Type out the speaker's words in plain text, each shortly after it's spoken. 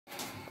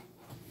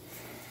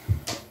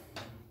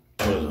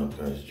What is up,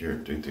 guys?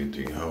 Jared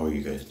 333. How are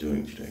you guys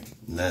doing today?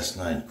 Last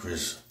night,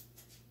 Chris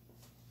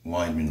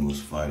Weidman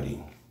was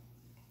fighting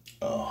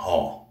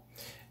Hall,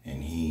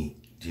 and he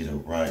did a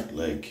right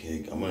leg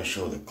kick. I'm gonna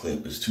show the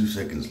clip. It's 2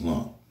 seconds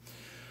long.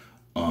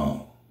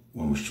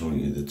 When we're showing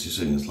you, the 2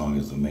 seconds long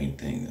is the main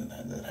thing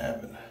that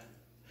happened.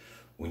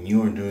 When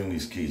you are doing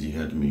these kicks, you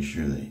have to make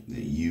sure that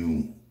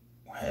you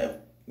have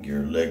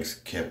your legs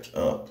kept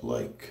up,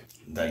 like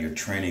that you're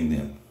training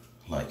them.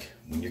 Like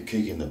when you're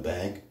kicking the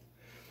bag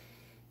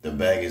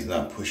is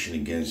not pushing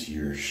against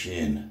your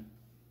shin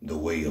the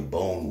way a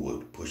bone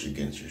would push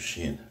against your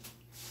shin.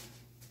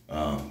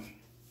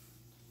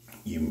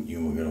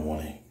 You are gonna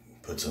want to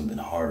put something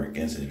harder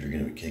against it if you're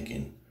gonna be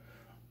kicking,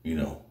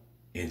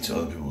 into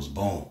other people's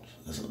bones.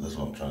 That's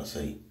what I'm trying to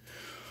say.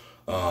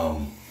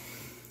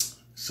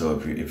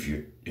 So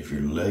if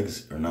your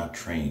legs are not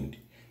trained,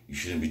 you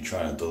shouldn't be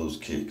trying those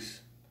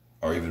kicks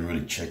or even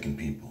really checking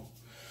people.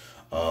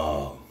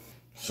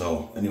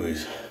 So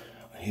anyways,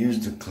 here's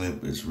the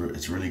clip. It's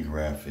really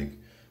graphic.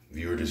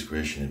 Viewer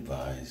discretion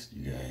advised,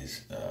 you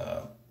guys.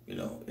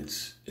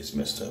 It's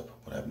messed up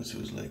what happens to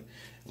his leg.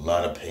 A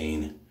lot of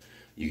pain.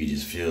 You can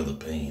just feel the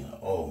pain.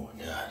 Oh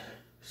my God.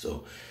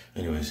 So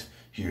anyways,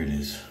 here it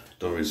is.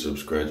 Don't forget to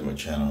subscribe to my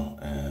channel,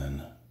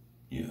 and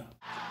yeah.